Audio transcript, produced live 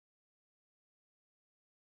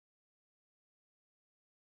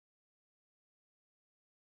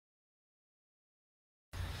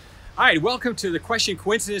Hi, welcome to the Question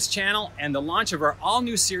Coincidence channel and the launch of our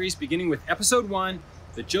all-new series beginning with episode 1,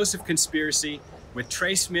 The Joseph Conspiracy, with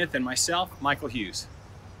Trey Smith and myself, Michael Hughes.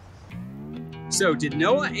 So, did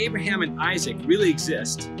Noah, Abraham, and Isaac really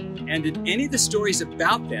exist? And did any of the stories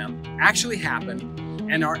about them actually happen?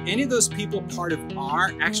 And are any of those people part of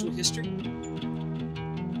our actual history?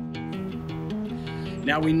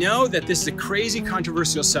 Now, we know that this is a crazy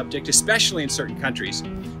controversial subject, especially in certain countries,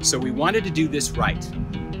 so we wanted to do this right.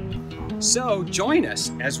 So join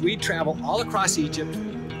us as we travel all across Egypt,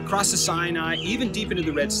 across the Sinai, even deep into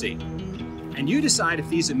the Red Sea. And you decide if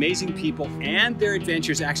these amazing people and their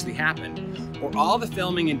adventures actually happened, or all the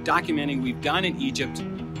filming and documenting we've done in Egypt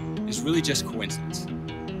is really just coincidence.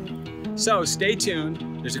 So stay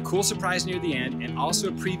tuned, there's a cool surprise near the end, and also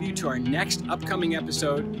a preview to our next upcoming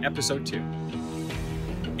episode, episode 2.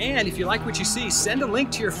 And if you like what you see, send a link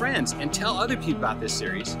to your friends and tell other people about this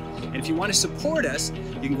series. And if you want to support us,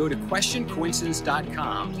 you can go to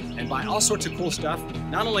questioncoincidence.com and buy all sorts of cool stuff,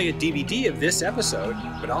 not only a DVD of this episode,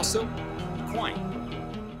 but also a coin.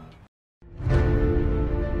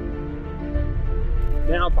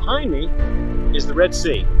 Now behind me is the Red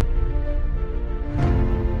Sea.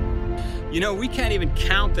 You know, we can't even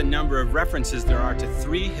count the number of references there are to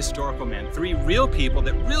 3 historical men, 3 real people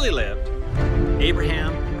that really lived: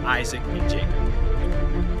 Abraham, Isaac, and Jacob.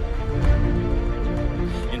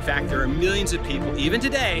 In fact, there are millions of people, even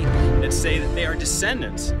today, that say that they are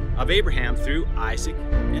descendants of Abraham through Isaac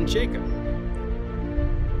and Jacob.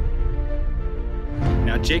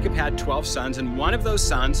 Now, Jacob had 12 sons, and one of those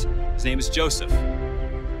sons, his name is Joseph.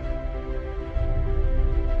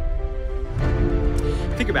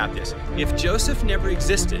 Think about this. If Joseph never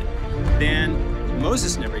existed, then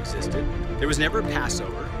Moses never existed, there was never a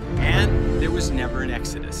Passover, and there was never an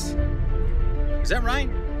Exodus. Is that right?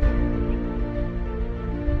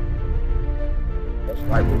 That's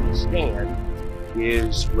right where we stand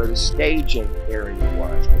is where the staging area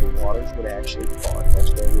was, where the waters would actually part.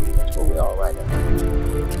 That's where we are right now.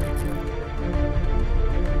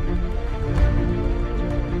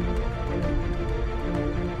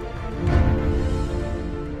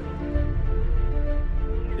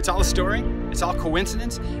 It's all a story, it's all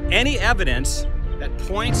coincidence. Any evidence that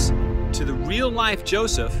points to the real life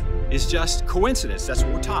Joseph is just coincidence. That's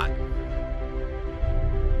what we're taught.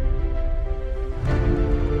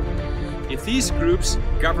 If these groups,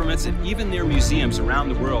 governments, and even their museums around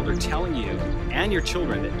the world are telling you and your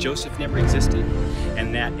children that Joseph never existed,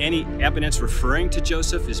 and that any evidence referring to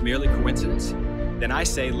Joseph is merely coincidence, then I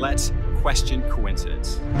say let's question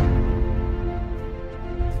coincidence.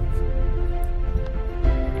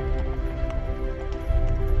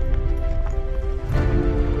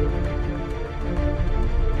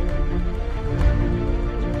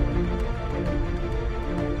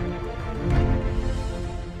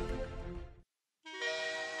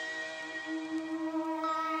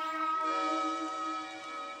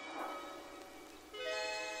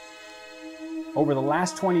 Over the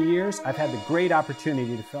last 20 years, I've had the great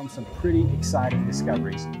opportunity to film some pretty exciting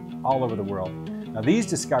discoveries all over the world. Now, these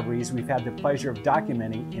discoveries we've had the pleasure of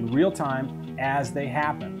documenting in real time as they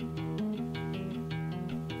happen.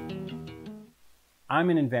 I'm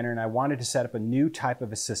an inventor and I wanted to set up a new type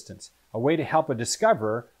of assistance, a way to help a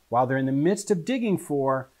discoverer while they're in the midst of digging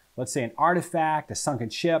for, let's say, an artifact, a sunken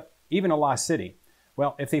ship, even a lost city.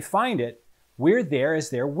 Well, if they find it, we're there as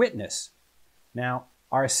their witness. Now,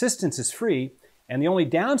 our assistance is free, and the only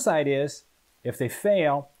downside is, if they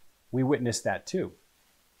fail, we witness that too.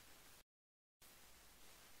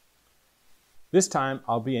 This time,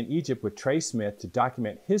 I'll be in Egypt with Trey Smith to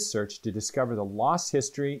document his search to discover the lost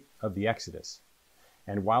history of the Exodus.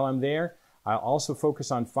 And while I'm there, I'll also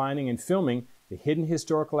focus on finding and filming the hidden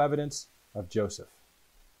historical evidence of Joseph.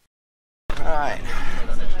 All right,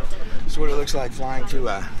 this is what it looks like flying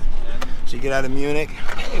to, so you get out of Munich.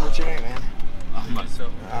 Hey, what's your name, man?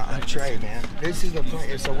 I'm Trey, man. This is the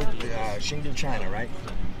plane, so we're Chengdu, China, right?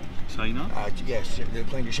 China? Yes, they're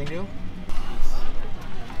playing to Chengdu.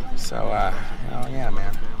 So, oh yeah,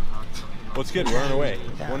 man. Well, it's good, we're on our way.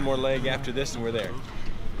 Yeah. One more leg after this and we're there.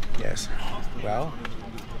 Yes. Well,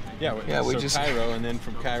 we just Cairo, and then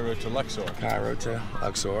from Cairo to Luxor. Cairo to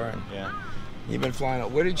Luxor, and yeah. You've been flying.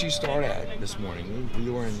 Where did you start at this morning?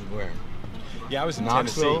 You were in where? Yeah, I was in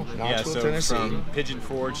Knoxville, Tennessee. Knoxville, yeah, so Tennessee. From Pigeon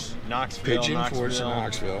Forge, Knoxville,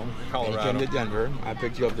 Knoxville, Colorado. And you came to Denver. I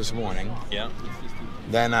picked you up this morning. Yeah.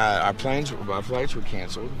 Then our flights were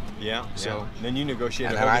canceled. Yeah. So yeah. Then you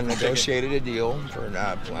negotiated. And then I negotiated a deal for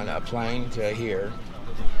a plane to here.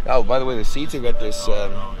 Oh, by the way, the seats have got this.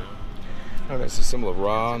 Oh, that's a symbol of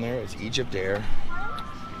Ra on there. It's Egypt Air.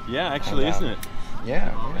 Yeah, actually, isn't it?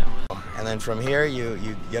 Yeah. And then from here,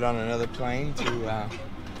 you get on another plane to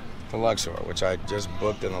Luxor, which I just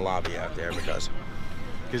booked in the lobby out there because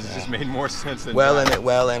it just made more sense than we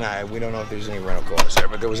don't know if there's any rental cars there,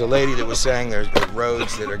 but there was a lady that was saying there's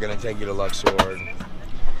roads that are going to take you to Luxor.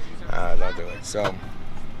 Don't do it.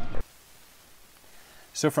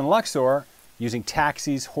 So from Luxor, using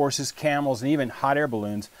taxis, horses, camels, and even hot air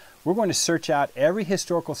balloons, we're going to search out every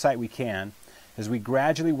historical site we can as we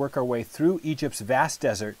gradually work our way through Egypt's vast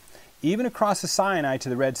desert, even across the Sinai to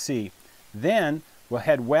the Red Sea. Then we'll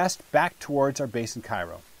head west back towards our base in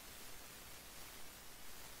Cairo.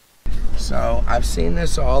 So I've seen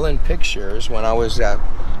this all in pictures when I was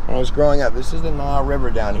growing up. This is the Nile River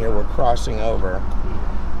down here we're crossing over,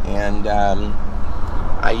 and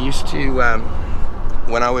I used to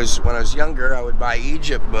when I was younger, I would buy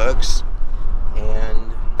Egypt books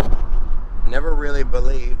and never really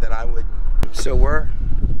believed that I would. So we're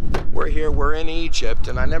here, we're in Egypt,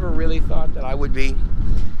 and I never really thought that I would be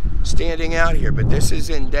standing out here, but this is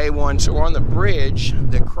in day one. So we're on the bridge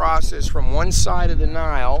that crosses from one side of the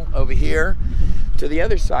Nile over here to the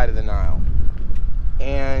other side of the Nile,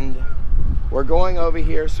 and we're going over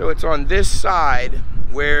here. So it's on this side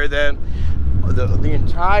where the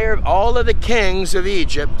entire, all of the kings of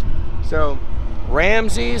Egypt, so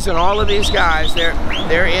Ramses and all of these guys, they're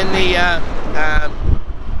in the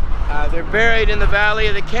they're buried in the Valley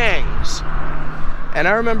of the Kings. And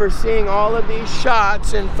I remember seeing all of these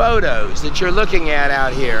shots and photos that you're looking at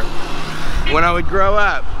out here when I would grow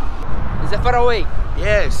up. Is that far away?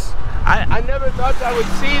 Yes. I never thought I would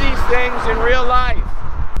see these things in real life.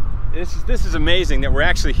 This is amazing that we're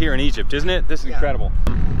actually here in Egypt, isn't it? This is incredible.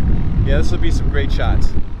 Yeah, this will be some great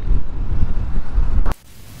shots.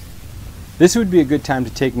 This would be a good time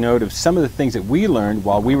to take note of some of the things that we learned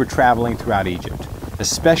while we were traveling throughout Egypt,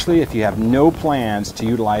 especially if you have no plans to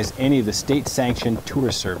utilize any of the state-sanctioned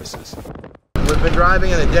tourist services. We've been driving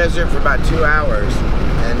in the desert for about 2 hours,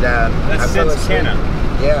 and that's since Kenna.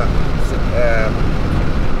 Yeah,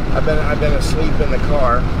 I've been asleep in the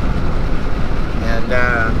car, and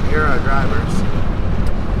here are our drivers.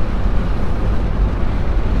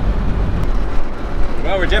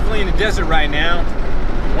 Well, we're definitely in the desert right now.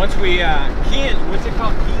 Once we what's it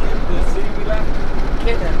called? The city we left?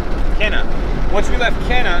 Kenna. Once we left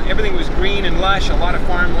Kenna, everything was green and lush, a lot of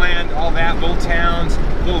farmland, all that, little towns,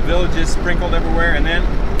 little villages sprinkled everywhere, and then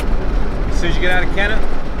as soon as you get out of Kenna,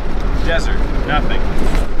 desert, nothing.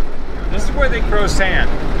 This is where they grow sand.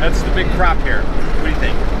 That's the big crop here. What do you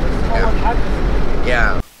think?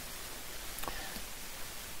 Yeah.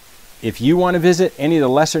 If you want to visit any of the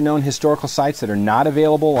lesser known historical sites that are not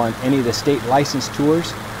available on any of the state licensed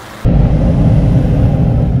tours.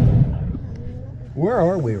 Where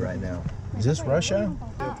are we right now? Is this Russia?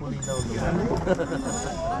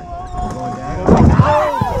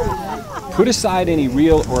 Put aside any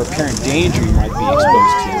real or apparent danger you might be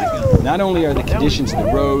exposed to. Not only are the conditions of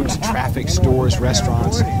the roads, traffic, stores,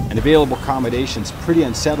 restaurants, and available accommodations pretty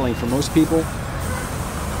unsettling for most people,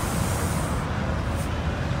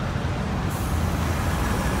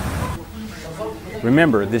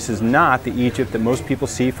 remember, this is not the Egypt that most people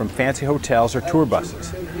see from fancy hotels or tour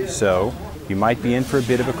buses, so you might be in for a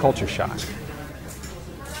bit of a culture shock.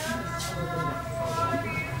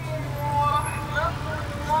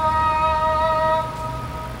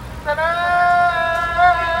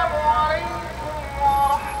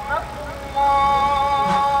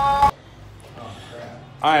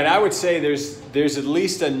 All right, I would say there's at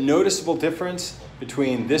least a noticeable difference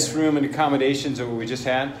between this room and accommodations that we just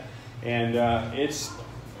had. And it's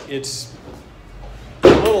a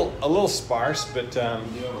little sparse, but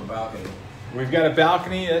we've got a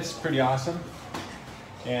balcony. That's pretty awesome,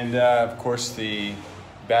 and of course the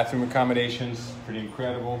bathroom accommodations pretty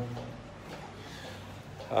incredible.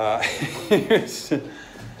 Going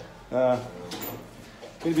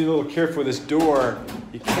to be a little careful with this door.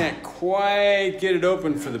 You can't quite get it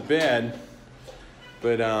open for the bed,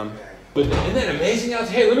 but isn't that amazing out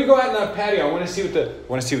there? Hey, let me go out in the patio. I want to see what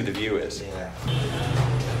the view is. Yeah.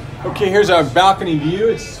 Okay, here's our balcony view.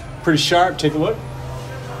 It's pretty sharp. Take a look.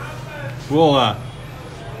 We'll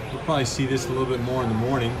probably see this a little bit more in the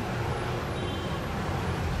morning.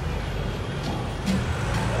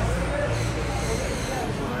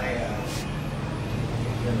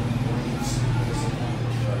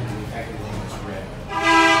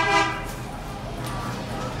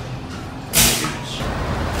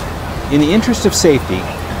 In the interest of safety,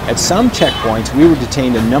 at some checkpoints we were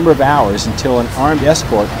detained a number of hours until an armed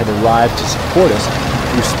escort had arrived to support us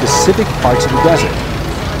through specific parts of the desert.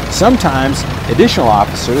 Sometimes additional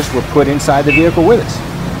officers were put inside the vehicle with us.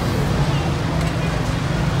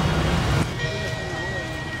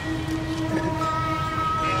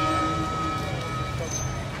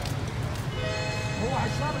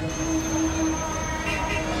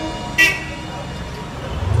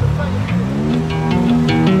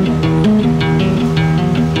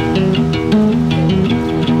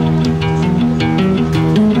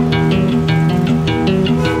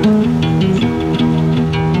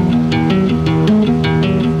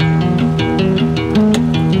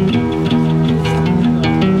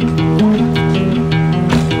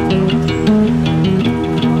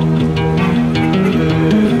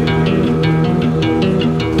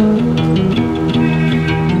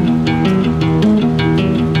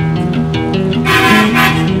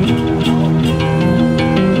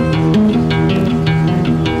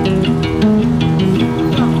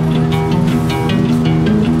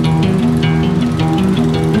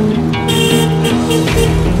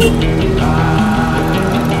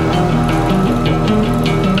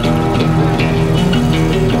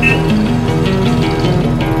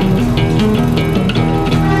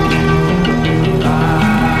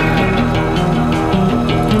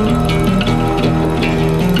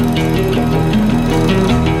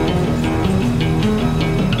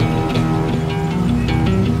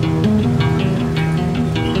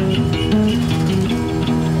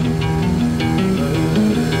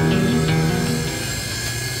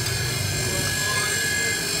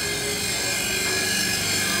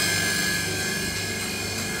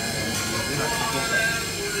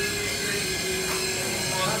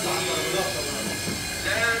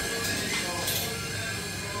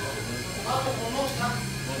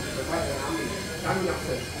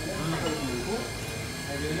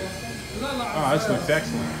 Oh, this looks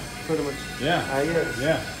excellent. Pretty much. Yeah. Yes.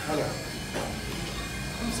 Yeah.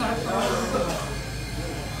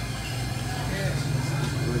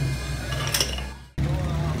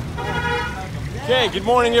 Okay, good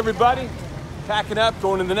morning everybody. Packing up,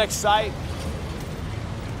 going to the next site.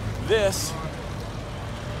 This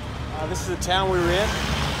is the town we were in.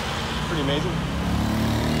 Pretty amazing.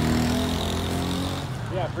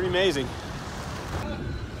 Yeah, pretty amazing.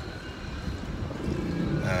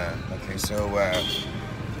 Okay, so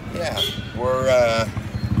yeah, we're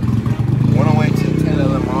on our way to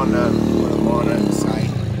the site,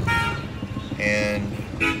 and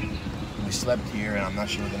we slept here, and I'm not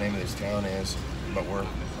sure what the name of this town is, but we're in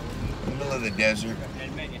the middle of the desert.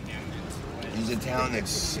 This is a town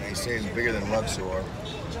that's, they say, is bigger than Luxor.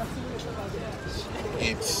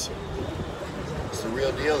 It's the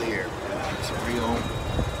real deal here. It's a real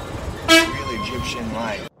Egyptian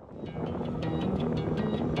life.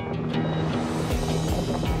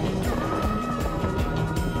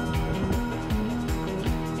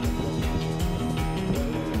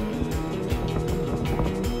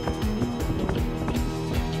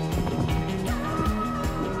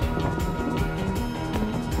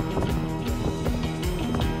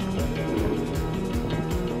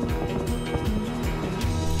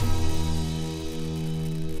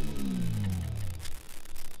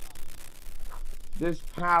 This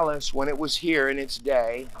palace, when it was here in its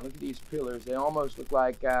day, look at these pillars. They almost look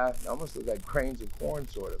like grains of corn,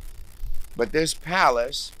 sort of. But this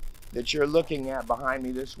palace that you're looking at behind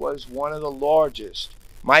me, this was one of the largest,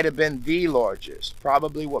 might have been the largest,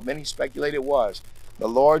 probably what many speculate it was, the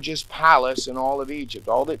largest palace in all of Egypt.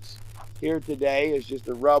 All that's here today is just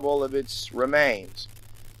the rubble of its remains.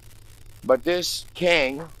 But this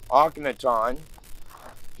king, Akhenaton,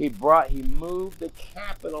 he moved the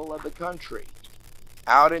capital of the country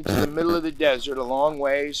out into the middle of the desert, a long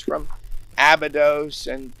ways from Abydos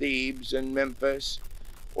and Thebes and Memphis,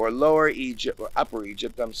 or Lower Egypt, or Upper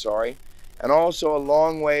Egypt, I'm sorry, and also a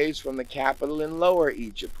long ways from the capital in Lower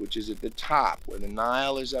Egypt, which is at the top, where the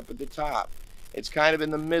Nile is up at the top. It's kind of in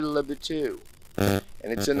the middle of the two, and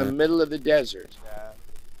it's in the middle of the desert.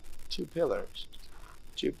 Two pillars.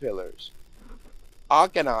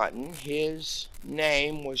 Akhenaton, his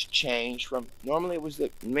name was changed from, normally it was the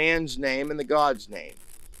man's name and the god's name.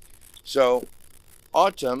 So,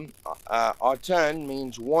 Atum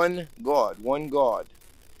means one god.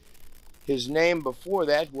 His name before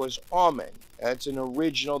that was Amen. That's a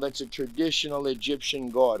traditional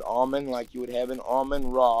Egyptian god. Amen, like you would have in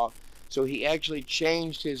Amen-Ra. So he actually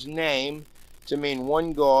changed his name to mean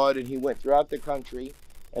one god, and he went throughout the country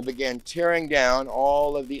and began tearing down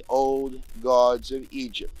all of the old gods of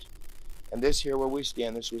Egypt. And this here where we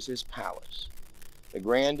stand, this was his palace. The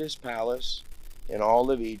grandest palace in all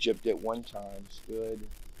of Egypt at one time stood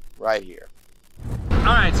right here. All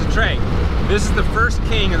right, so Trey, this is the first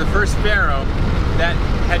king or the first pharaoh that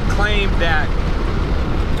had claimed that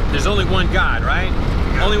there's only one God, right?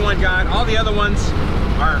 Yeah. Only one God. All the other ones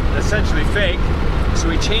are essentially fake. So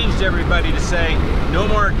he changed everybody to say no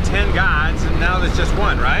more 10 gods, and now there's just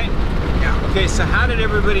one, right? Yeah. Okay, so how did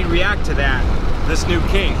everybody react to that, this new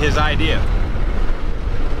king, his idea?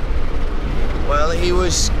 Well, he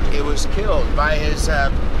was killed by his,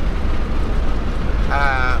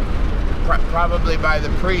 probably by the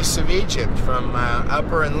priests of Egypt from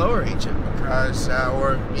Upper and Lower Egypt, because,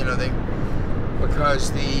 because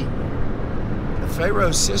the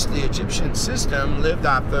Pharaoh's system, the Egyptian system, lived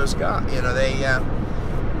off those gods. They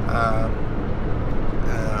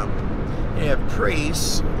have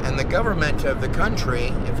priests, and the government of the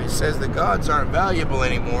country, if it says the gods aren't valuable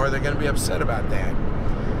anymore, they're going to be upset about that.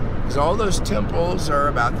 Because all those temples are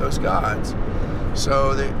about those gods.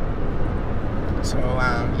 So they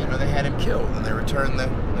had him killed, and they returned the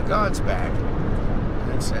gods back.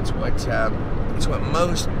 That's what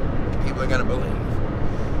most people are going to believe.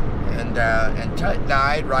 And Tut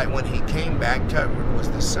died right when he came back. Tut was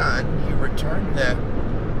the son. He returned the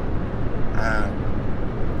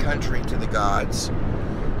country to the gods,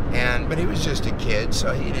 but he was just a kid,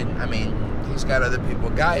 so he didn't. I mean, he's got other people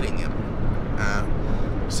guiding him.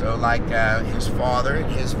 So like his father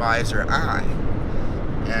and his visor I,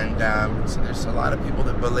 and so there's a lot of people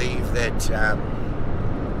that believe that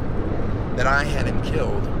that I had him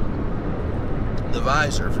killed, the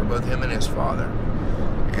visor, for both him and his father.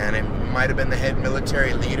 And it might have been the head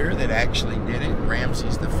military leader that actually did it,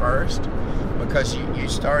 Ramses I, because you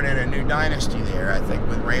start in a new dynasty there, I think,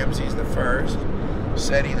 with Ramses I,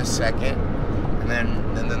 Seti II, and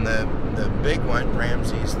then the big one,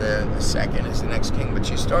 Ramses the second, is the next king.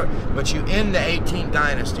 But you end the 18th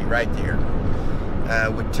dynasty right there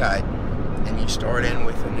with Tut, and you start in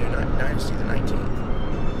with a new dynasty, the 19th.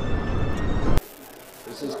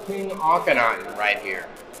 This is King Akhenaten right here.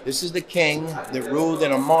 This is the king that ruled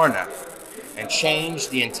in Amarna and changed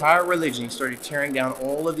the entire religion. He started tearing down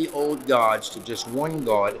all of the old gods to just one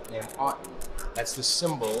god named Aten. That's the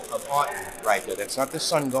symbol of Aten right there. That's not the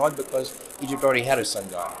sun god, because Egypt already had a sun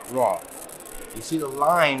god, Ra. You see the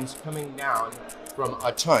lines coming down from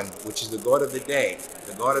Aten, which is the god of the day.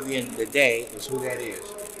 The god of the day is who that is.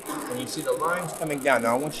 And you see the lines coming down.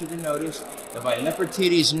 Now I want you to notice that by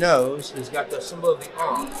Nefertiti's nose, he's got the symbol of the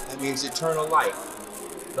Ankh. That means eternal life.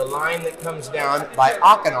 The line that comes down by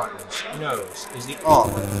Akhenaten's nose is the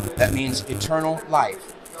Ankh. That means eternal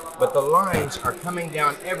life. But the lines are coming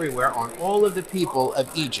down everywhere on all of the people of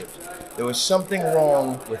Egypt. There was something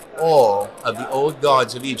wrong with all of the old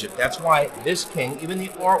gods of Egypt. That's why this king, even the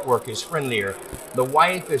artwork is friendlier. The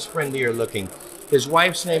wife is friendlier looking. His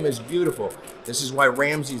wife's name is beautiful. This is why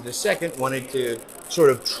Ramses II wanted to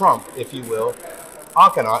sort of trump, if you will,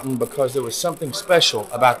 Akhenaten, because there was something special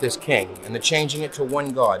about this king, and the changing it to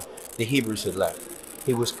one god the Hebrews had left.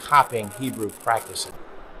 He was copying Hebrew practices.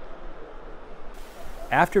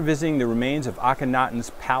 After visiting the remains of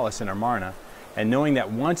Akhenaten's palace in Amarna, and knowing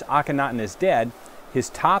that once Akhenaten is dead, his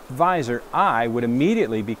top visor I would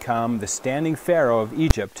immediately become the standing pharaoh of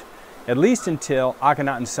Egypt, at least until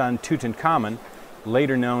Akhenaten's son Tutankhamun,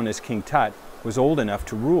 later known as King Tut, was old enough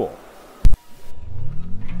to rule.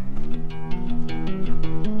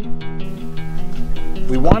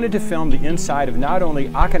 We wanted to film the inside of not only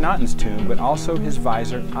Akhenaten's tomb, but also his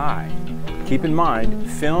visor I. Keep in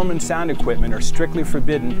mind, film and sound equipment are strictly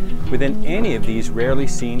forbidden within any of these rarely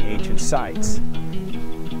seen ancient sites.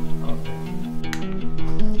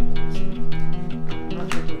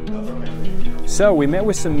 So we met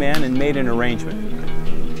with some men and made an arrangement.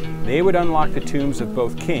 They would unlock the tombs of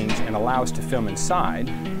both kings and allow us to film inside.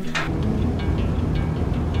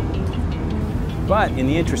 But in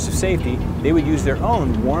the interest of safety, they would use their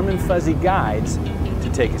own warm and fuzzy guides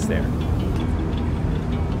to take us there.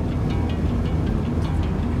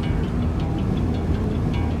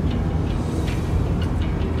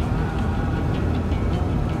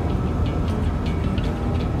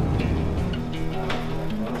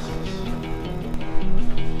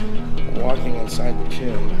 Walking inside the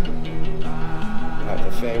tomb of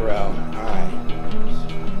the Pharaoh I.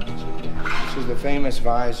 This is the famous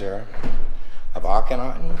visor of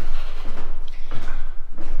Akhenaten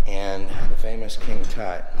and the famous King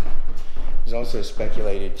Tut. He's also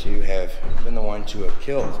speculated to have been the one to have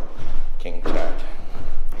killed King Tut.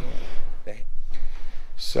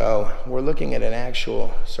 So we're looking at an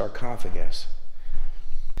actual sarcophagus.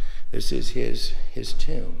 This is his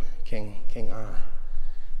tomb, King I.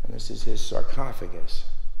 And this is his sarcophagus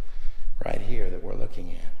right here that we're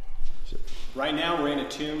looking at. Right now we're in a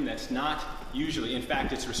tomb that's not usually, in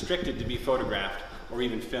fact it's restricted to be photographed or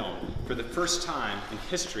even filmed. For the first time in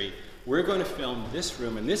history, we're going to film this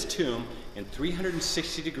room and this tomb in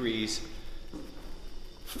 360 degrees,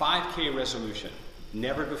 5K resolution,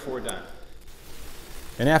 never before done.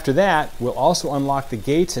 And after that, we'll also unlock the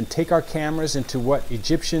gates and take our cameras into what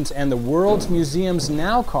Egyptians and the world's museums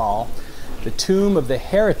now call the tomb of the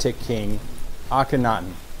heretic king,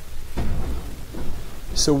 Akhenaten.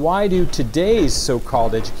 So why do today's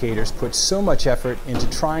so-called educators put so much effort into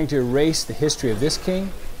trying to erase the history of this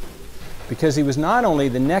king? Because he was not only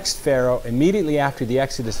the next pharaoh immediately after the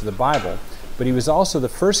Exodus of the Bible, but he was also the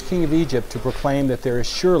first king of Egypt to proclaim that there is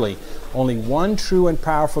surely only one true and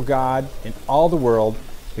powerful God in all the world,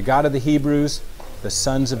 the God of the Hebrews, the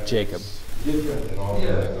sons of Jacob. Different than all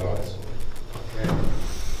the other gods.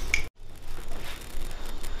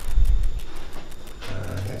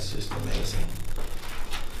 That's just amazing.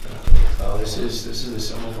 This is the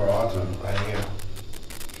symbol for autumn right here.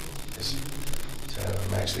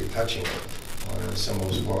 I'm actually touching it. One of the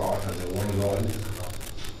symbols for autumn, the one god.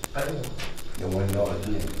 the window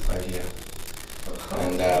right here.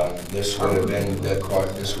 And this would have been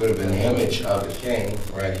the image of the king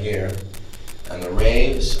right here. And the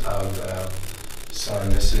rays of the sun,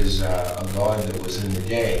 this is a god that was in the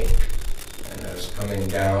day. And it was coming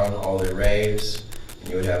down, all the rays. And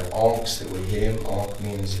you would have onks that would hit him. Onk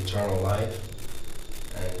means eternal life.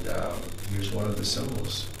 And here's one of the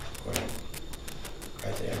symbols.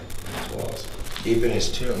 Right there, on his walls. Deep in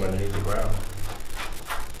his tomb underneath the ground.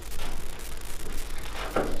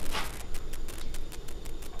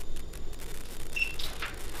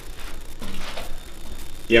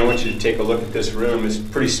 Yeah, I want you to take a look at this room. It's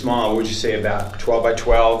pretty small. Would you say about 12 by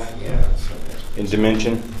 12 in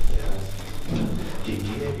dimension? And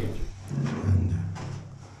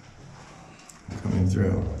coming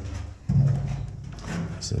through.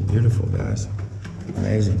 So beautiful, guys.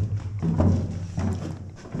 Amazing.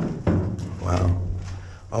 Wow.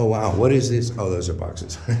 Oh, wow. What is this? Oh, those are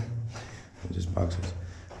boxes. Just boxes.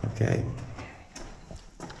 Okay.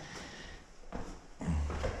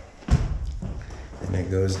 And it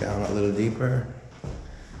goes down a little deeper.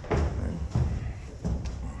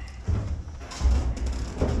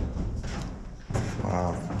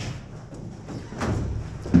 Wow.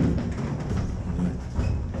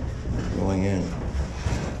 Going in.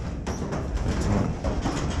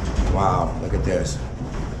 Wow, look at this.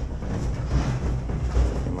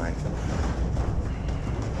 Hey, Mike.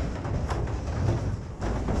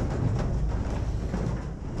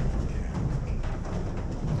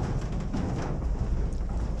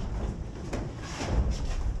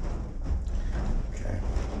 Okay.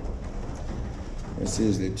 This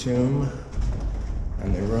is the tomb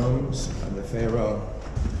and the rooms of the Pharaoh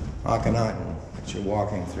Akhenaten that you're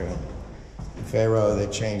walking through. The Pharaoh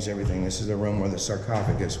that changed everything. This is the room where the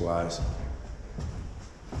sarcophagus was.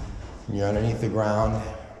 You're underneath the ground.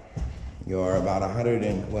 You're about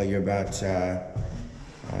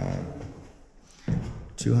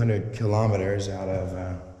 200 kilometers out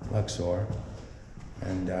of Luxor.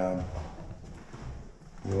 And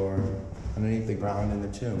you're underneath the ground in the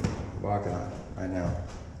tomb of Akhenaten right now.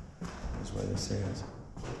 That's where this is.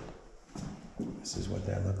 This is what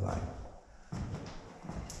that looked like.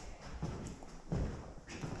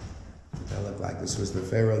 That looked like. This was the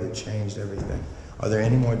Pharaoh that changed everything. Are there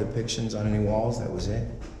any more depictions on any walls? That was it?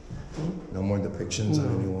 No more depictions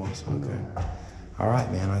on any walls? Okay. All right,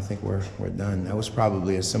 man, I think we're done. That was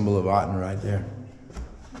probably a symbol of Aten right there.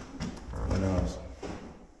 Who knows?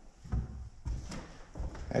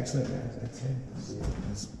 Excellent, guys. That's it.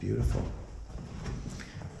 That's beautiful.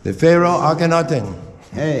 The Pharaoh Akhenaten.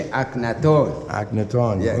 Hey, Akhenaton.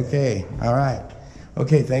 Akhenaton. Yes. Okay. All right.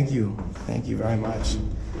 Okay, thank you. Thank you very much.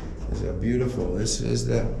 This is beautiful. This is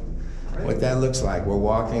what that looks like. We're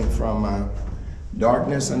walking from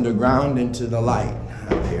darkness underground into the light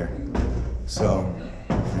up here. So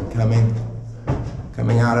I'm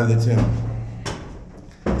coming out of the tomb.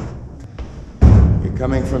 You're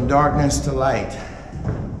coming from darkness to light.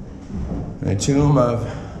 The tomb of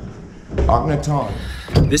Akhenaton.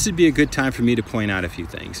 This would be a good time for me to point out a few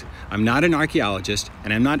things. I'm not an archaeologist,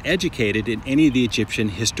 and I'm not educated in any of the Egyptian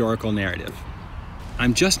historical narrative.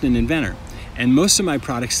 I'm just an inventor, and most of my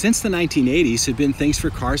products since the 1980s have been things for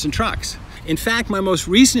cars and trucks. In fact, my most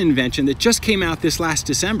recent invention that just came out this last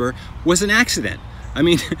December was an accident. I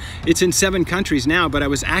mean, it's in 7 countries now, but I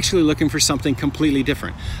was actually looking for something completely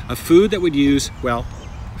different. A food that would use, well,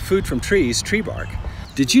 food from trees, tree bark.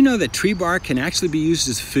 Did you know that tree bark can actually be used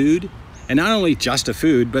as food? And not only just a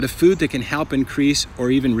food, but a food that can help increase or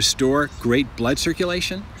even restore great blood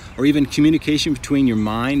circulation, or even communication between your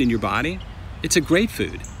mind and your body. It's a great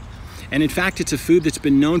food. And in fact, it's a food that's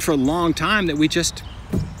been known for a long time that we just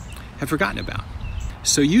have forgotten about.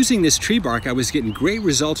 So using this tree bark, I was getting great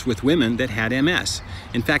results with women that had MS.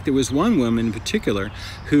 In fact, there was one woman in particular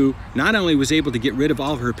who not only was able to get rid of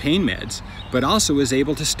all of her pain meds, but also was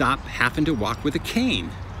able to stop having to walk with a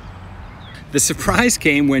cane. The surprise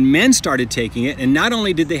came when men started taking it, and not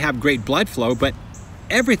only did they have great blood flow, but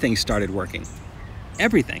everything started working.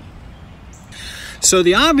 Everything. So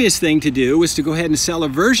the obvious thing to do was to go ahead and sell a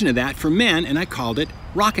version of that for men, and I called it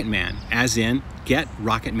Rocket Man, as in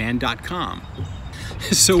GetRocketMan.com.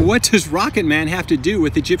 So what does Rocket Man have to do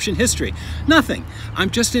with Egyptian history? Nothing. I'm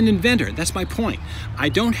just an inventor. That's my point. I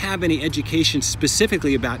don't have any education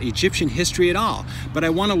specifically about Egyptian history at all, but I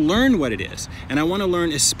want to learn what it is, and I want to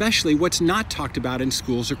learn especially what's not talked about in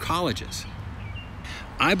schools or colleges.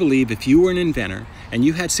 I believe if you were an inventor and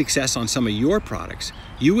you had success on some of your products,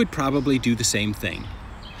 you would probably do the same thing.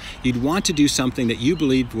 You'd want to do something that you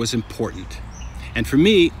believed was important. And for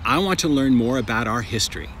me, I want to learn more about our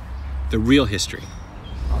history, the real history.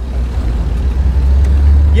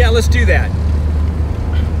 Yeah, let's do that.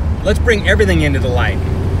 let's bring everything into the light.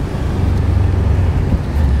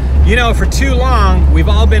 You know, for too long, we've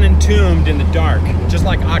all been entombed in the dark, just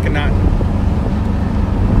like Akhenaten.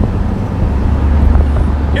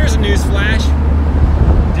 Here's a news flash.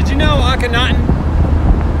 Did you know Akhenaten,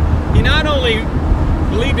 he not only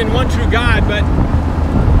believed in one true God, but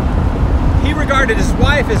he regarded his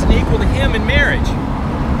wife as an equal to him in marriage.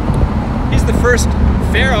 He's the first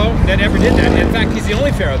pharaoh that ever did that. In fact, he's the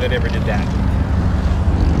only pharaoh that ever did that.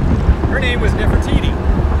 Her name was Nefertiti.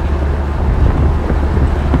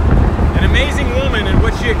 An amazing woman, and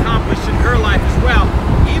what she accomplished in her life as well,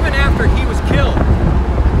 even after he was killed.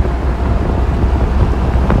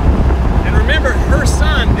 And remember, her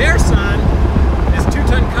son, their son, is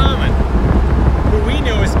Tutankhamun, who we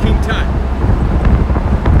know as King Tut.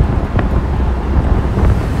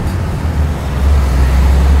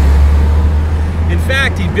 In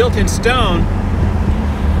fact, he built in stone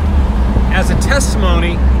as a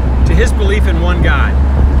testimony to his belief in one God.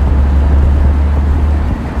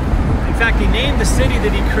 In fact, he named the city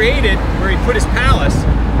that he created, where he put his palace,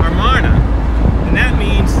 Amarna, and that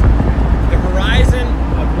means the horizon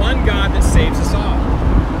of one God that saves us all.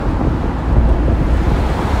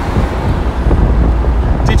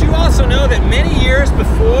 Did you also know that many years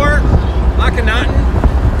before Akhenaten,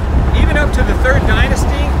 even up to the 3rd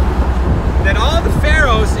dynasty, that all the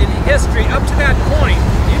pharaohs in history up to that point,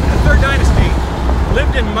 even the 3rd dynasty,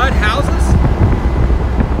 lived in mud houses?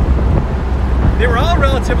 They were all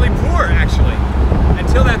relatively poor, actually,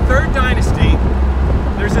 until that 3rd dynasty.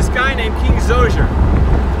 There's this guy named King Zoser.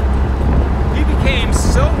 He became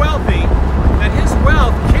so wealthy that his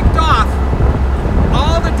wealth kicked off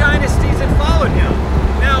all the dynasties that followed him.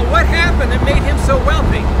 Now, what happened that made him so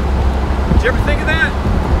wealthy? Did you ever think of that?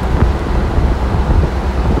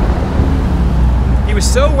 He was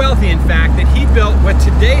so wealthy, in fact, that he built what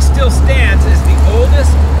today still stands as the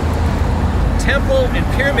oldest temple and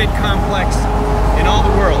pyramid complex in all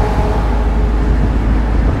the world.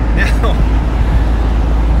 Now,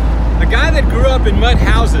 a guy that grew up in mud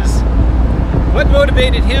houses, what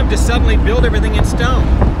motivated him to suddenly build everything in stone?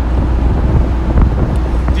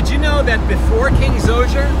 Did you know that before King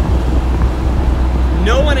Zoser,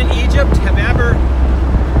 no one in Egypt have ever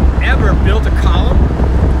built a column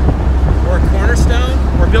or a cornerstone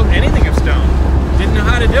or built anything of stone? Didn't know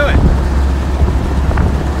how to do it.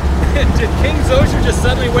 Did King Zoser just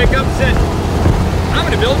suddenly wake up and said, I'm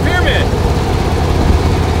going to build a pyramid?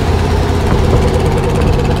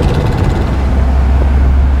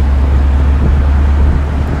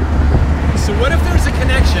 So what if there's a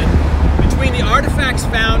connection between the artifacts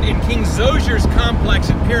found in King Zoser's complex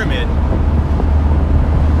and pyramid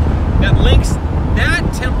that links that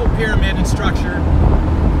temple, pyramid, and structure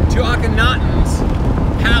to Akhenaten's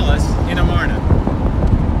palace in Amarna?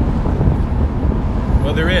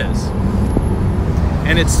 Well, there is.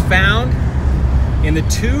 And it's found in the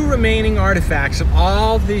 2 remaining artifacts of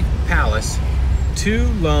all the palace, 2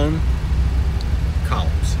 lone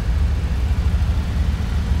columns.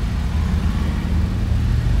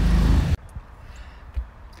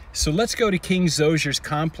 So let's go to King Zoser's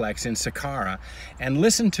complex in Saqqara and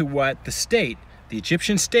listen to what the state, the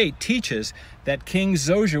Egyptian state, teaches that King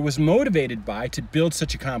Zoser was motivated by to build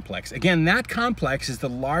such a complex. Again, that complex is the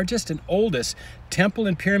largest and oldest temple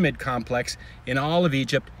and pyramid complex in all of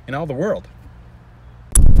Egypt, in all the world.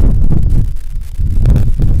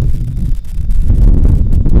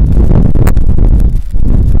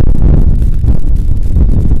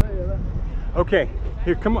 Okay,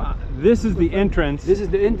 here, come on. This is the entrance. This is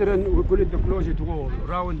the entrance, we call it the closet wall,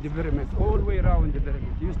 around the pyramid, all the way around the pyramid.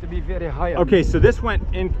 It used to be very high. Okay, so this went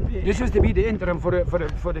in. This used to be the entrance for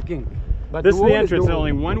the king. But this is the entrance,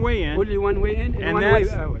 only one way in. Only one way in and one that's,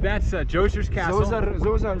 way out. That's Zoser's castle.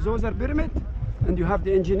 Zoser pyramid. And you have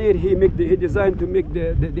the engineer, he designed to make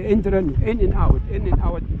the entrance in and out,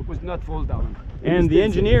 because not fall down. And the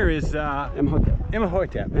engineer is Imhotep.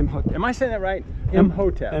 Imhotep. Imhotep. Am I saying that right?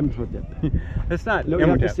 Imhotep. Imhotep. It's not No,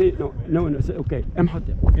 Imhotep. you have to say, no, okay,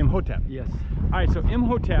 Imhotep. Imhotep. Yes. All right, so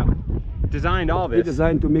Imhotep designed all this. He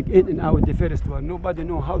designed to make in and out the first one. Nobody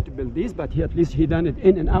know how to build this, but at least he done it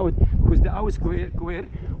in and out, because the out square,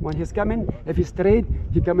 when he's coming, if he's straight,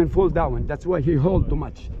 he come and fall down. That's why he hold too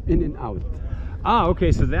much, in and out. Ah,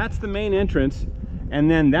 okay, so that's the main entrance, and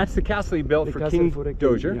then that's the castle he built for King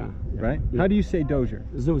Dozier, right? Yeah. How do you say Dozier?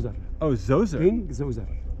 Zoser. Oh, Zoser. King Zoser.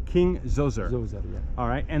 King Zoser. Zoser, yeah. All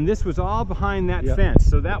right, and this was all behind that fence,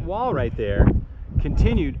 so that wall right there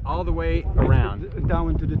continued all the way around.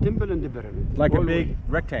 Down to the temple and the pyramid. Like a big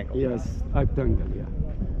rectangle. Yes, rectangle, yeah.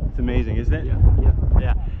 It's amazing, isn't it? Yeah.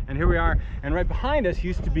 Yeah, and here we are, and right behind us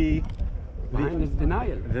used to be Behind is the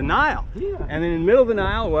Nile. The Nile. Yeah. And then in the middle of the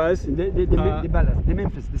Nile was The palace, the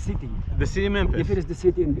Memphis, the city. the city of Memphis. If it is the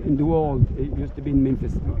city in the world, it used to be in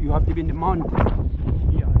Memphis. You have to be in the mountain.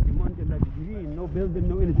 Yeah, the mountain like green, no building,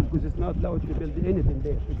 no anything, because it's not allowed to build anything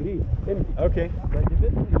there. Green, empty. Okay. But the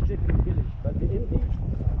building is different village. But the empty,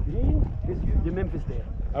 green is the Memphis there.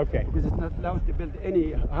 Okay. Because it's not allowed to build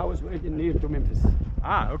any house near to Memphis.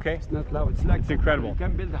 Ah, okay. It's not allowed. It's like It's incredible. You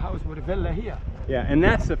can build a house with a villa here. Yeah, and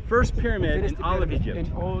that's the first pyramid in all of pyramid Egypt.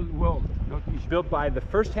 in all world, not Egypt. Built by the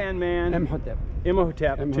first-hand man, Imhotep.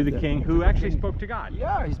 Imhotep, to the Imhotep. king, who actually spoke to God.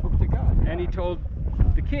 Yeah, he spoke to God. And he told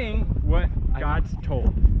the king what God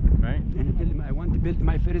told, right? And he told him, I want to build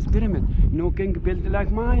my first pyramid. No king built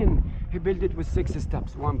like mine. He built it with 6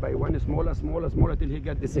 steps, one by one, smaller, smaller, smaller, till he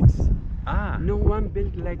got the 6. Ah. No one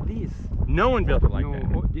built like this. No one built it like No,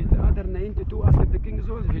 that. the other 92 after the king's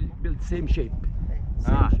was, he built same shape.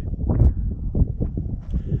 Same Ah. shape.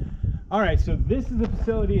 All right, so this is the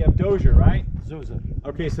facility of Dozier, right? Zoser.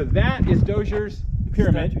 Okay, so that is Dozier's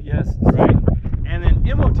pyramid, Statue, yes. right? And then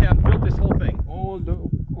Imhotep built this whole thing. All the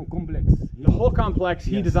complex. The whole complex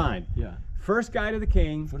he Yes. designed. Yeah. First guy to the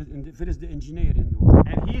king, First the engineer in the world.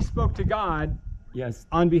 and he spoke to God Yes.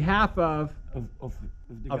 on behalf of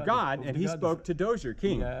The God, of and the he God spoke of, to Dozier,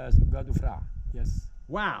 king. Yes, God of Ra. Yes.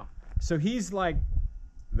 Wow. So he's like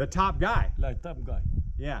the top guy. Like top guy.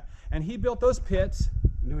 Yeah. And he built those pits.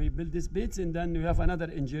 No, we build these bits, and then we have another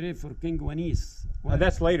engineer for King Wanis.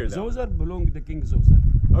 That's later, though. Zoser belonged to King Zoser.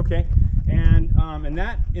 Okay. And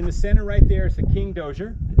that in the center right there is the King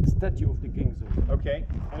Dozier. The statue of the King Zoser. Okay.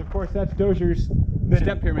 And of course that's Dozier's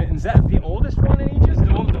step pyramid. And is that the oldest one in Egypt?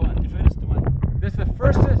 The old one, the first one. That's the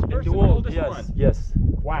first and The world, oldest yes, one. yes.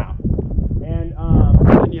 Wow. And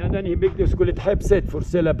And then he built the school at Hepset for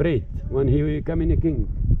celebrate when he come in a king.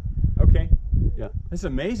 okay. Yeah. This is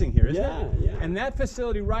amazing here, isn't Yeah, it? yeah. And that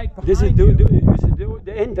facility right behind This is you.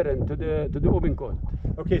 the entrance to the open court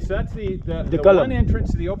Okay, so that's the column. one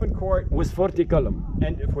entrance to the open court, with 40 column.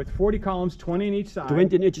 and with 40 columns, 20 on each side.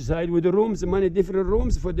 20 on each side with the rooms, many different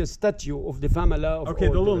rooms for the statue of the family. Of Okay,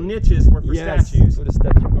 all the little niches were for yes, statues. for the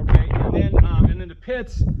statue. Okay, and then the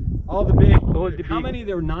pits, all the big. All the how big- many?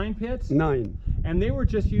 There were 9 pits, 9 and they were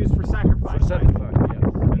just used for sacrifice. for sacrifice. Yeah.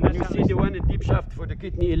 And that's You how see they- the one in deep shaft for the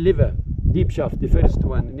kidney and liver. Deep shaft, the first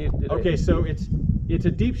one near the Okay, so it's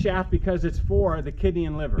a deep shaft because it's for the kidney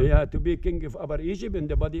and liver. Yeah, to be king of Upper Egypt and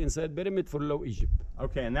the body inside pyramid for Low Egypt.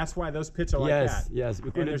 Okay, and that's why those pits are like Yes, that. yes, we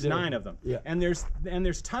call And it there's the- 9 of them. yeah. And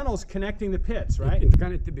there's tunnels connecting the pits, right? It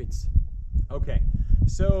connect bits. Okay.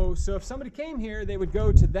 So if somebody came here, they would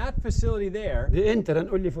go to that facility there The entrance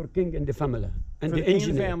only for king and the family and for the the king and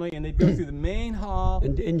engineer. family, and they'd go through the main hall.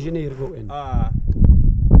 And the engineer go in.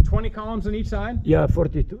 20 columns on each side. Yeah,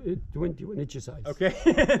 40 to 20 on each side. Okay.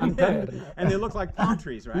 I'm tired now. And they look like palm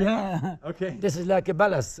trees, right? Yeah. Okay. This is like a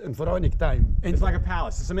palace in pharaonic time. It's like a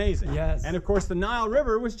palace. It's amazing. Yes. And of course, the Nile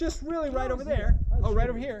River was just really right over there. Oh, right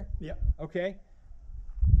over here. Yeah. Okay.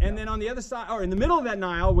 And then on the other side, or in the middle of that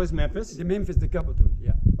Nile, was Memphis. The Memphis, the capital.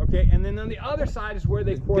 Yeah. Okay. And then on the other side is where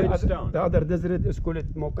they quarried stone. The other desert is called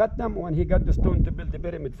Mokattam, when he got the stone to build the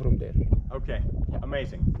pyramid from there. Okay.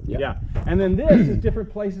 Amazing. Yeah. Yeah. And then this is different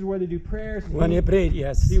places where they do prayers. When he prayed,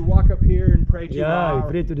 yes. He walk up here and pray to Yeah, Ra, he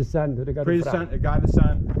prayed to the sun, to the God pray of to Ra. God the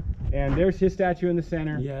Son. And there's his statue in the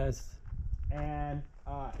center. Yes. And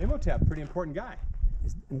Imhotep, pretty important guy.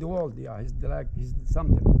 He's in the world, yeah. He's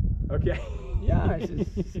something. Okay. Yeah,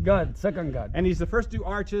 he's God, second God. And he's the first to do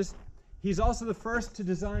arches. He's also the first to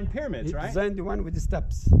design pyramids, He right? designed the one with the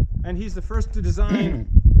steps. And he's the first to design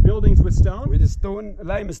buildings with stone, With the stone,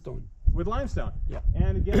 limestone. with limestone. Yeah.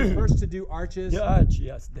 And again, the first to do arches. The arch,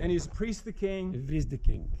 yes. And he's priest the king. He is the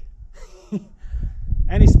king.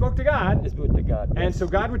 And he spoke to God. It's with the God. And yes. so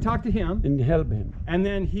God would talk to him. And help him. And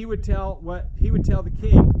then he would tell the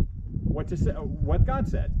king what to say, what God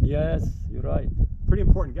said. Yes, you're right. Pretty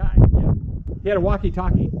important guy. Yeah. He had a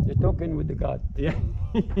walkie-talkie. You're talking with the God. Yeah.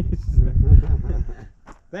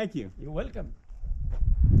 Thank you. You're welcome.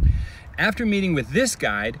 After meeting with this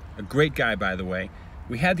guide, a great guy by the way,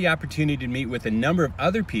 we had the opportunity to meet with a number of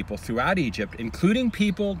other people throughout Egypt, including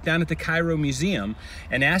people down at the Cairo Museum,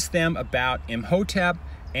 and ask them about Imhotep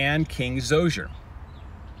and King Zoser.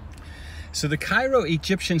 So the Cairo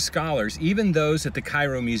Egyptian scholars, even those at the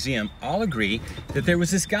Cairo Museum, all agree that there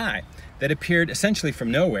was this guy that appeared essentially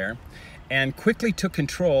from nowhere and quickly took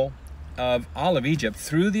control of all of Egypt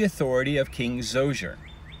through the authority of King Zoser.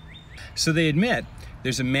 So they admit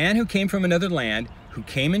there's a man who came from another land who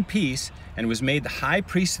came in peace and was made the high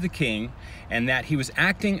priest of the king, and that he was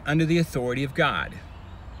acting under the authority of God.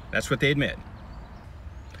 That's what they admit.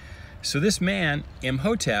 So this man,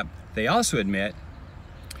 Imhotep, they also admit,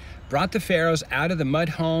 brought the pharaohs out of the mud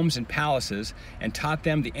homes and palaces and taught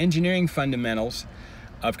them the engineering fundamentals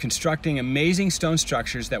of constructing amazing stone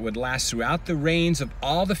structures that would last throughout the reigns of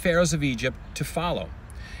all the pharaohs of Egypt to follow.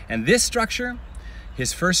 And this structure,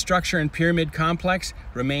 his first structure and pyramid complex,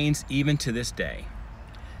 remains even to this day.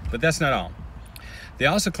 But that's not all. They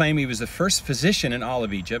also claim he was the first physician in all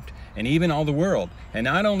of Egypt and even all the world. And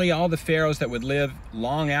not only all the pharaohs that would live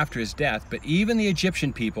long after his death, but even the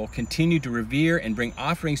Egyptian people continued to revere and bring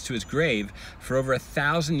offerings to his grave for over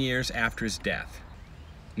 1,000 years after his death.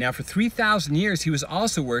 Now, for 3,000 years, he was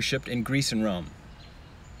also worshipped in Greece and Rome.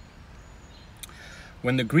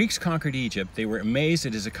 When the Greeks conquered Egypt, they were amazed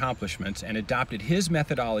at his accomplishments and adopted his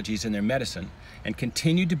methodologies in their medicine and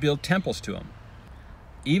continued to build temples to him.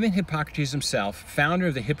 Even Hippocrates himself, founder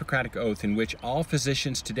of the Hippocratic Oath, in which all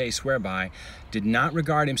physicians today swear by, did not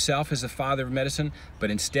regard himself as the father of medicine,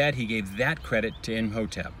 but instead he gave that credit to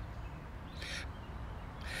Imhotep.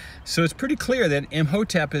 So it's pretty clear that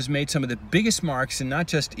Imhotep has made some of the biggest marks in not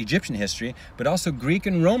just Egyptian history, but also Greek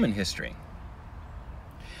and Roman history.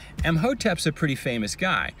 Imhotep's a pretty famous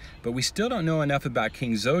guy, but we still don't know enough about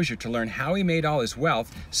King Zoser to learn how he made all his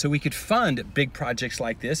wealth so we could fund big projects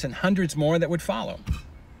like this and hundreds more that would follow.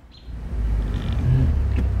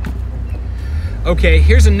 Okay,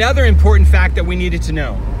 here's another important fact that we needed to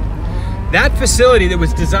know. That facility that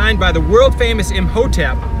was designed by the world-famous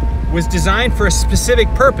Imhotep was designed for a specific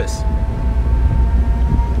purpose.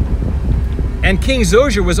 And King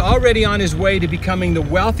Zoser was already on his way to becoming the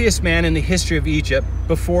wealthiest man in the history of Egypt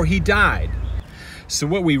before he died. So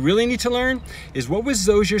what we really need to learn is, what was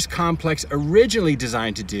Zoser's complex originally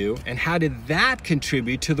designed to do, and how did that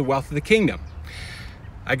contribute to the wealth of the kingdom?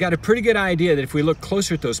 I got a pretty good idea that if we look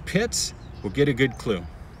closer at those pits, we'll get a good clue.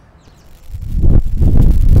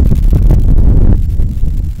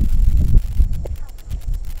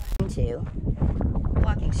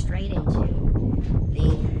 Walking straight into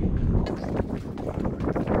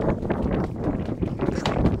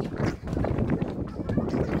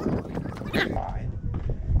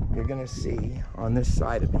You're gonna see on this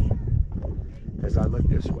side of me as I look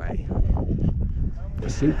this way.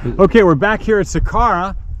 Okay, we're back here at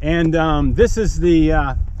Saqqara, and this is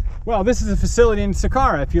the this is a facility in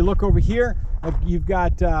Saqqara. If you look over here, you've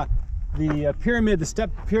got the pyramid, the step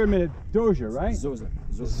pyramid of Zoser, right?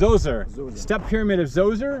 Zoser. Step pyramid of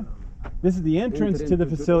Zoser. This is the entrance to the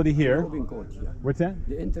facility here. What's that?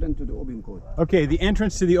 The entrance to the open court. Okay, the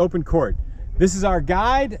entrance to the open court. This is our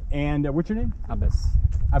guide, and what's your name? Abbas.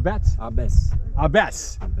 Abbas? Abbas.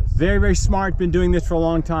 Abbas. Very, very smart, been doing this for a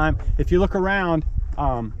long time. If you look around,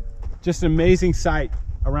 just an amazing sight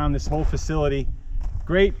around this whole facility.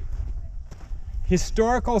 Great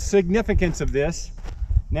historical significance of this.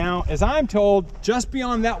 Now, as I'm told, just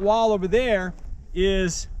beyond that wall over there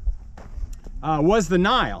was the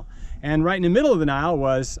Nile. And right in the middle of the Nile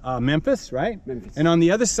was Memphis, right? Memphis. And on the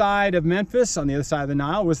other side of Memphis, on the other side of the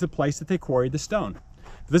Nile, was the place that they quarried the stone.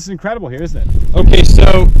 This is incredible here, isn't it? Okay,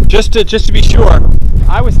 so just to be sure,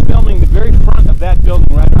 I was filming the very front of that building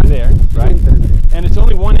right over there, right? And it's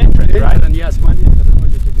only one entrance, right? And yes, one entrance.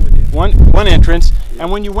 One entrance. And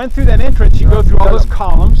when you went through that entrance, you go through all those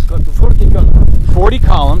columns. 40 columns. 40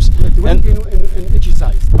 columns. 20 in each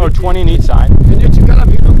side. Oh, 20 in each side. And each column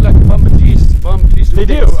look like palm trees. They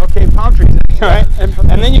do. Okay, palm trees. Right.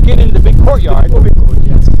 And then you get into the big courtyard. Open court,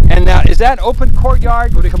 yes. And now, is that open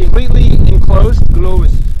courtyard completely enclosed?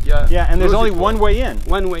 Closed. Yeah. Yeah. And there's only one way in.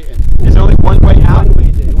 One way in. There's only one way out. One way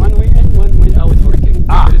in. One way in. One way out for a king.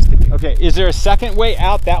 Ah. Okay. Is there a second way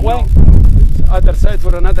out that way? Other side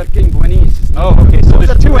for another king when he's. Oh, okay. So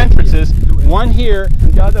there's two entrances. One here,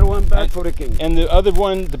 and the other one back for the king. And the other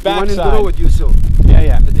one, the back side. The one in the road you saw. Yeah,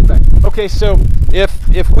 yeah. At the back. Okay, so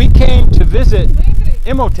if we came to visit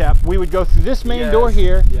Imhotep, we would go through this main door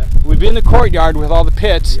here. Yeah. We'd be in the courtyard with all the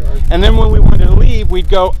pits, and then when we wanted to leave, we'd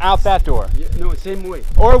go out that door. Yeah, no, same way.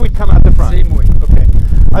 Or we'd come out the front. Same way. Okay.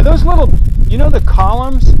 Are those little? You know the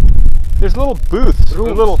columns? There's little booths.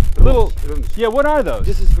 Rooms. Little. Yeah. What are those?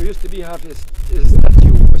 This is for used to be have a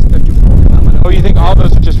statue. Oh, you think all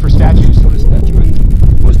those are just for statues? For a statue,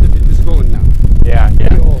 and most of it is gone now. Yeah,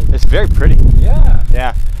 yeah. It's very pretty. Yeah.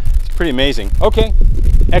 Yeah. It's pretty amazing. Okay.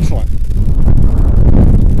 Excellent.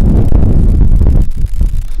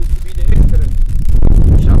 Used to be the entrance.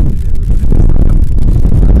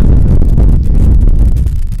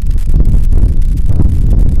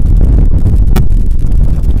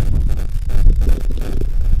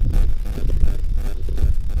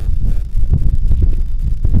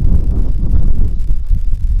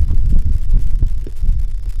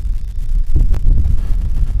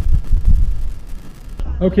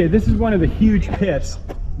 Okay, this is one of the huge pits.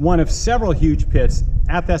 one of several huge pits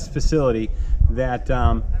at this facility that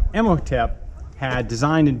Imhotep had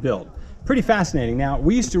designed and built. Pretty fascinating. Now,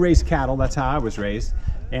 we used to raise cattle, that's how I was raised,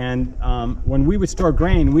 and when we would store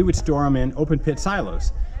grain, we would store them in open pit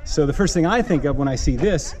silos. So the first thing I think of when I see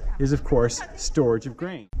this is, of course, storage of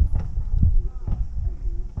grain.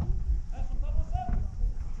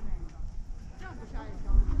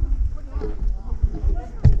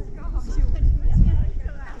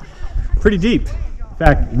 Pretty deep, in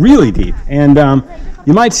fact, really deep. And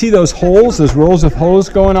you might see those holes, those rows of hose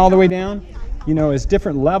going all the way down. You know, as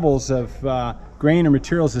different levels of grain or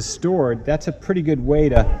materials is stored, that's a pretty good way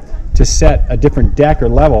to set a different deck or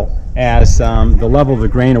level as the level of the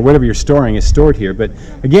grain or whatever you're storing is stored here. But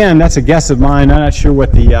again, that's a guess of mine. I'm not sure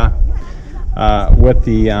what the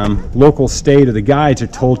local state or the guides are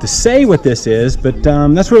told to say what this is, but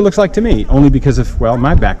that's what it looks like to me, only because of, well,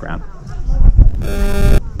 my background.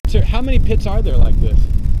 How many pits are there like this?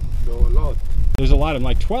 So a lot. There's a lot of them,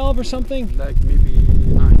 like 12 or something? Like maybe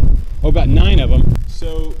 9. Oh, about 9 of them.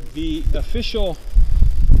 So the official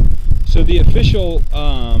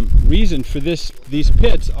reason for these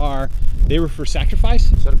pits are they were for sacrifice?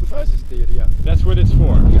 Sacrifices there, yeah. That's what it's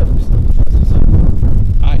for. Yeah, sacrifices.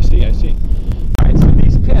 I see. All right, so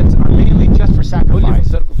these pits are mainly just for sacrifice. Only for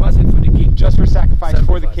sacrifice and for the king. Just for sacrifice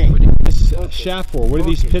for the king. This Okay. shaft for, what are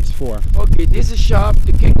these pits for? Okay, this is shaft.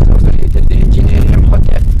 The king overrated the engineer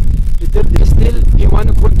Imhotep. He want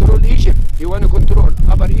to control Egypt. He want to control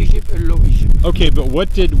Upper Egypt and Low Egypt. Okay, but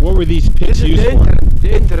what were these pits This is used the for?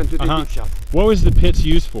 the entrance to the deep shaft. What was the pits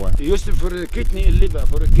used for? They used it for the kidney and liver,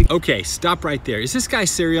 for a kidney. Okay, stop right there. Is this guy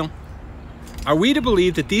serial? Are we to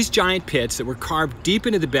believe that these giant pits that were carved deep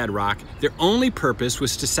into the bedrock, their only purpose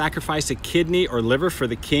was to sacrifice a kidney or liver for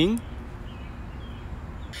the king?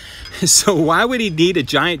 So why would he need a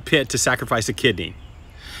giant pit to sacrifice a kidney?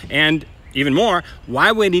 And even more,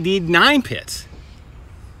 why would he need 9 pits?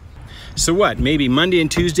 So what, maybe Monday and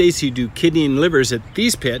Tuesdays he'd do kidney and livers at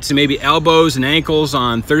these pits, and maybe elbows and ankles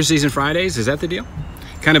on Thursdays and Fridays? Is that the deal?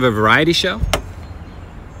 Kind of a variety show?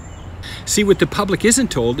 See, what the public isn't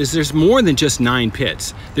told is there's more than just 9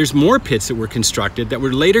 pits. There's more pits that were constructed that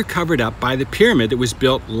were later covered up by the pyramid that was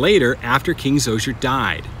built later after King Zoser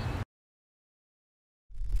died.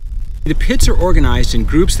 The pits are organized in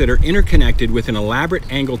groups that are interconnected with an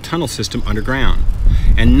elaborate angled tunnel system underground.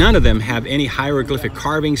 And none of them have any hieroglyphic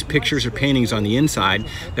carvings, pictures, or paintings on the inside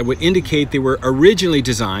that would indicate they were originally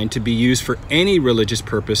designed to be used for any religious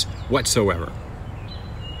purpose whatsoever.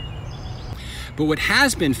 But what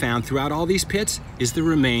has been found throughout all these pits is the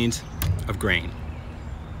remains of grain.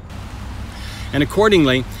 And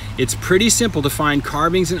accordingly, it's pretty simple to find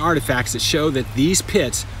carvings and artifacts that show that these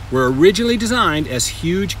pits were originally designed as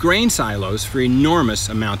huge grain silos for enormous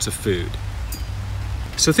amounts of food.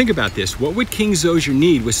 So think about this. What would King Zoser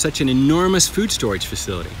need with such an enormous food storage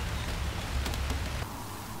facility?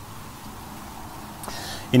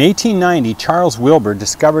 In 1890, Charles Wilbur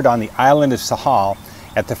discovered on the island of Sahal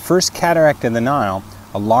at the first cataract in the Nile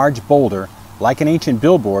a large boulder like an ancient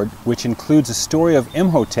billboard, which includes a story of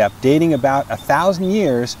Imhotep dating about 1,000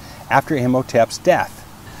 years after Imhotep's death.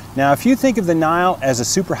 Now, if you think of the Nile as a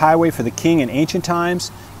superhighway for the king in ancient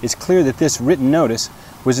times, it's clear that this written notice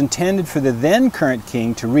was intended for the then current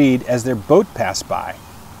king to read as their boat passed by.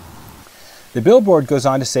 The billboard goes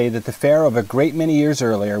on to say that the pharaoh of a great many years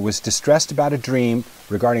earlier was distressed about a dream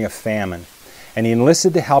regarding a famine, and he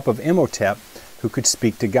enlisted the help of Imhotep, who could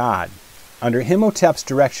speak to God. Under Imhotep's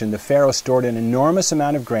direction, the pharaoh stored an enormous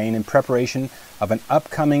amount of grain in preparation of an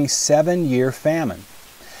upcoming 7-year famine.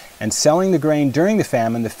 And selling the grain during the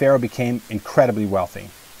famine, the pharaoh became incredibly wealthy.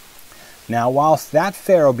 Now, whilst that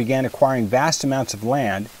pharaoh began acquiring vast amounts of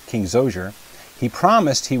land, King Zoser, he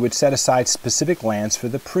promised he would set aside specific lands for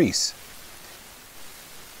the priests.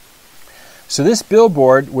 So this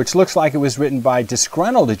billboard, which looks like it was written by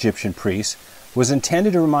disgruntled Egyptian priests, was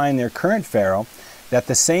intended to remind their current pharaoh that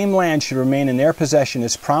the same land should remain in their possession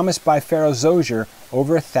as promised by Pharaoh Zoser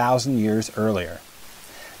over 1,000 years earlier.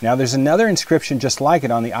 Now there's another inscription just like it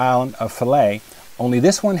on the island of Philae, only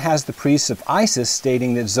this one has the priests of Isis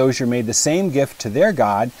stating that Zoser made the same gift to their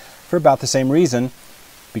god for about the same reason,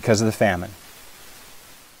 because of the famine.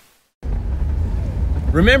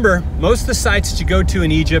 Remember, most of the sites that you go to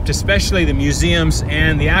in Egypt, especially the museums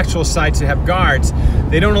and the actual sites that have guards,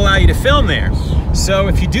 they don't allow you to film there. So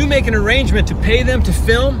if you do make an arrangement to pay them to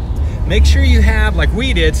film, make sure you have, like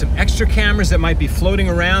we did, some extra cameras that might be floating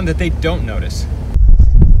around that they don't notice.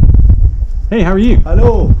 Hey, how are you?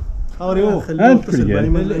 Hello. How are you? That's pretty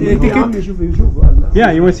good.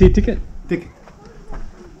 Yeah, you want to see a ticket? Ticket.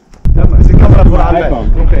 It's a camera for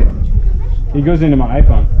iPhone. Okay. It goes into my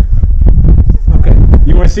iPhone. Okay.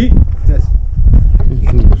 You want a seat? Yes.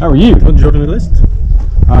 How are you? What journalist?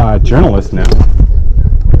 Journalist now.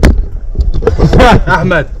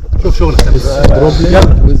 احمد شوف شغلك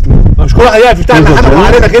اشكرك عليها بتاع محمد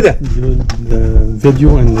وعلينا كده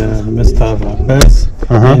video and Mr. Bass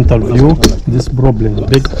interview this problem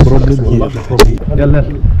big problem here.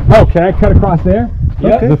 Oh, can I cut across there?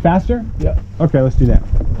 Yeah. Is it faster? Yeah. Okay, let's do that.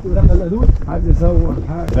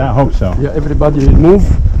 I hope so. Yeah, everybody move,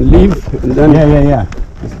 leave, and then Yeah.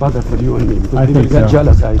 it's better for you and me. Because I people think get so.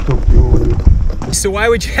 jealous. I talk to you. So why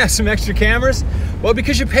would you have some extra cameras? Well,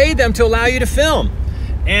 because you paid them to allow you to film.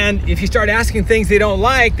 And if you start asking things they don't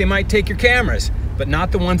like, they might take your cameras, but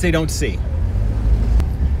not the ones they don't see.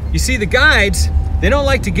 You see, the guides, they don't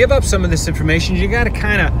like to give up some of this information. You got to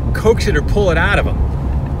kind of coax it or pull it out of them.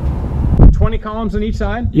 20 columns on each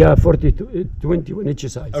side? Yeah, 40 to 20 on each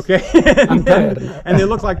side. Okay. I'm tired. And they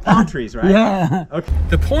look like palm trees, right? Yeah. Okay.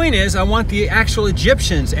 The point is, I want the actual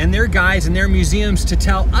Egyptians and their guides and their museums to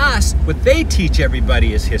tell us what they teach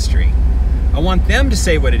everybody is history. I want them to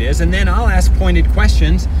say what it is, and then I'll ask pointed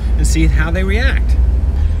questions and see how they react.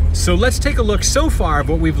 So let's take a look so far of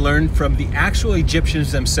what we've learned from the actual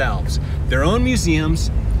Egyptians themselves, their own museums,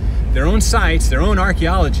 their own sites, their own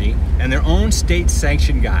archaeology, and their own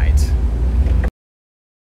state-sanctioned guides.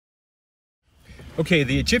 Okay,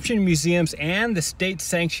 the Egyptian museums and the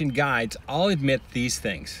state-sanctioned guides all admit these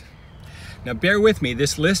things. Now bear with me,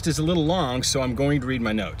 this list is a little long, so I'm going to read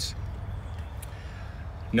my notes.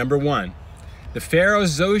 Number 1, the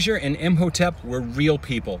pharaohs Zoser and Imhotep were real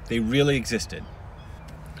people. They really existed.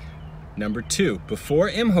 Number 2, before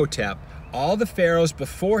Imhotep, all the pharaohs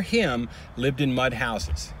before him lived in mud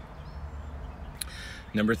houses.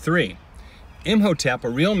 Number 3, Imhotep, a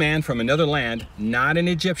real man from another land, not an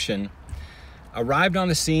Egyptian, arrived on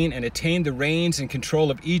the scene and attained the reins and control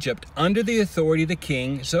of Egypt under the authority of the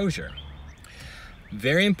king Zoser.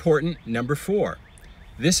 Very important, number 4,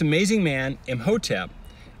 this amazing man, Imhotep,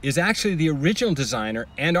 is actually the original designer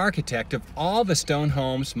and architect of all the stone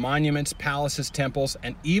homes, monuments, palaces, temples,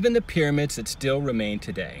 and even the pyramids that still remain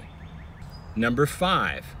today. Number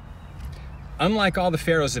 5, unlike all the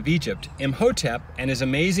pharaohs of Egypt, Imhotep and his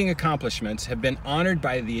amazing accomplishments have been honored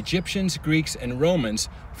by the Egyptians, Greeks, and Romans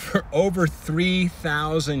for over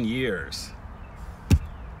 3,000 years.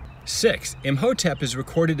 6, Imhotep is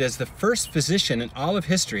recorded as the first physician in all of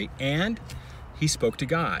history, and he spoke to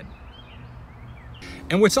God.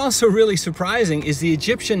 And what's also really surprising is the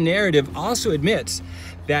Egyptian narrative also admits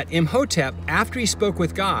that Imhotep, after he spoke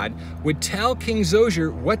with God, would tell King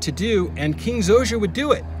Zoser what to do, and King Zoser would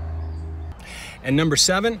do it. And number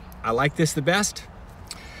 7, I like this the best.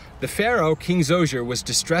 The pharaoh, King Zoser, was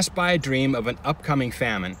distressed by a dream of an upcoming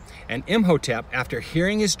famine, and Imhotep, after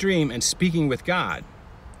hearing his dream and speaking with God,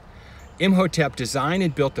 Imhotep designed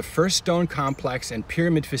and built the first stone complex and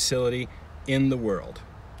pyramid facility in the world.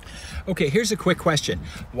 Okay, here's a quick question.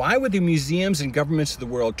 Why would the museums and governments of the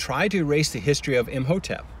world try to erase the history of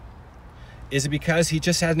Imhotep? Is it because he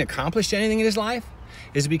just hasn't accomplished anything in his life?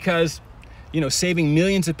 Is it because, saving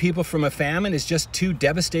millions of people from a famine is just too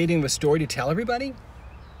devastating of a story to tell everybody?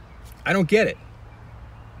 I don't get it.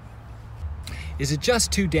 Is it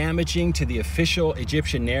just too damaging to the official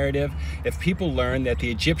Egyptian narrative if people learn that the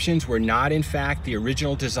Egyptians were not, in fact, the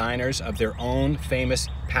original designers of their own famous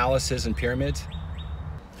palaces and pyramids?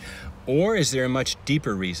 Or is there a much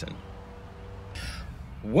deeper reason?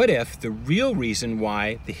 What if the real reason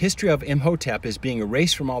why the history of Imhotep is being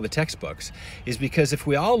erased from all the textbooks is because if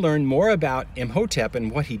we all learn more about Imhotep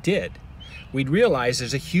and what he did, we'd realize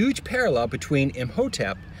there's a huge parallel between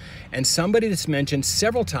Imhotep and somebody that's mentioned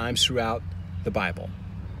several times throughout the Bible.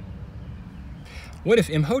 What if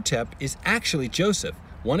Imhotep is actually Joseph,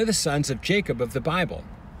 one of the sons of Jacob of the Bible?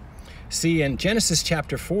 See, in Genesis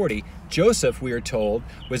chapter 40, Joseph, we are told,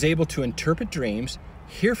 was able to interpret dreams,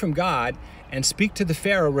 hear from God, and speak to the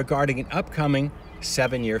Pharaoh regarding an upcoming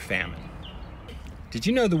 7-year famine. Did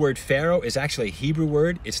you know the word Pharaoh is actually a Hebrew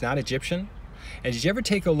word? It's not Egyptian. And did you ever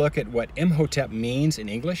take a look at what Imhotep means in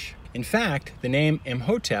English? In fact, the name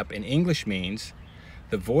Imhotep in English means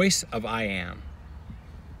the voice of I am.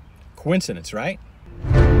 Coincidence, right?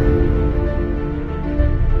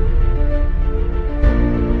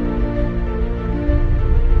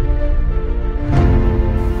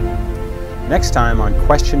 Next time on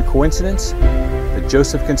Question Coincidence, the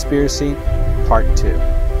Joseph Conspiracy, Part 2.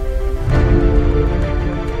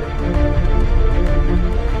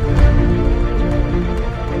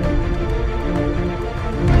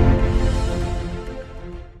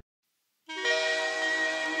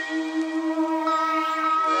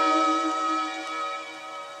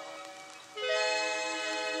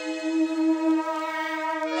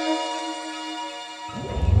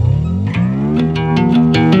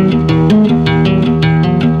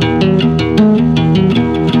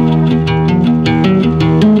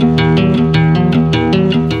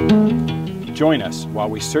 Join us while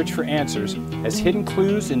we search for answers as hidden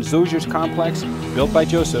clues in Zozier's complex, built by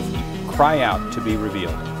Joseph, cry out to be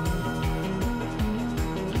revealed.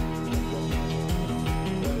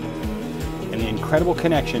 And the incredible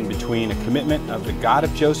connection between a commitment of the God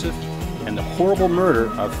of Joseph and the horrible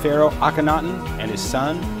murder of Pharaoh Akhenaten and his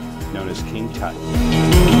son, known as King Tut.